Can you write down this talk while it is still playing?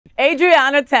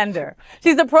Adriana Tender.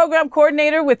 She's the program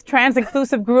coordinator with Trans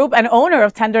Inclusive Group and owner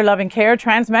of Tender Loving Care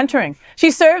Trans Mentoring. She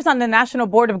serves on the National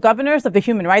Board of Governors of the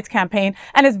Human Rights Campaign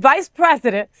and is vice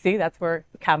president, see, that's where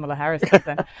Kamala Harris comes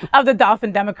in, of the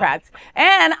Dolphin Democrats,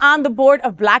 and on the board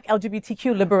of Black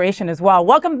LGBTQ Liberation as well.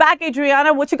 Welcome back,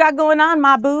 Adriana. What you got going on,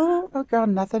 my boo? Oh, girl,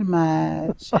 nothing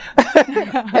much.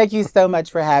 Thank you so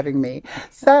much for having me.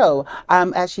 So,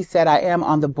 as she said, I am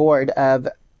on the board of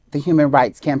the Human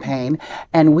Rights Campaign,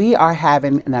 and we are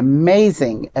having an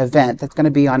amazing event that's going to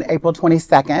be on April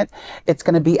 22nd. It's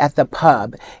going to be at the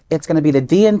pub. It's going to be the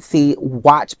DNC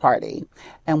Watch Party,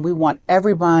 and we want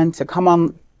everyone to come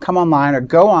online or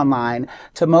go online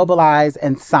to mobilize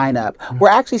and sign up. We're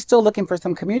actually still looking for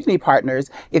some community partners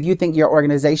if you think your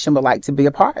organization would like to be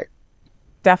a part.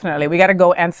 Definitely. We got to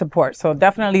go and support. So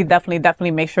definitely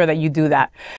make sure that you do that.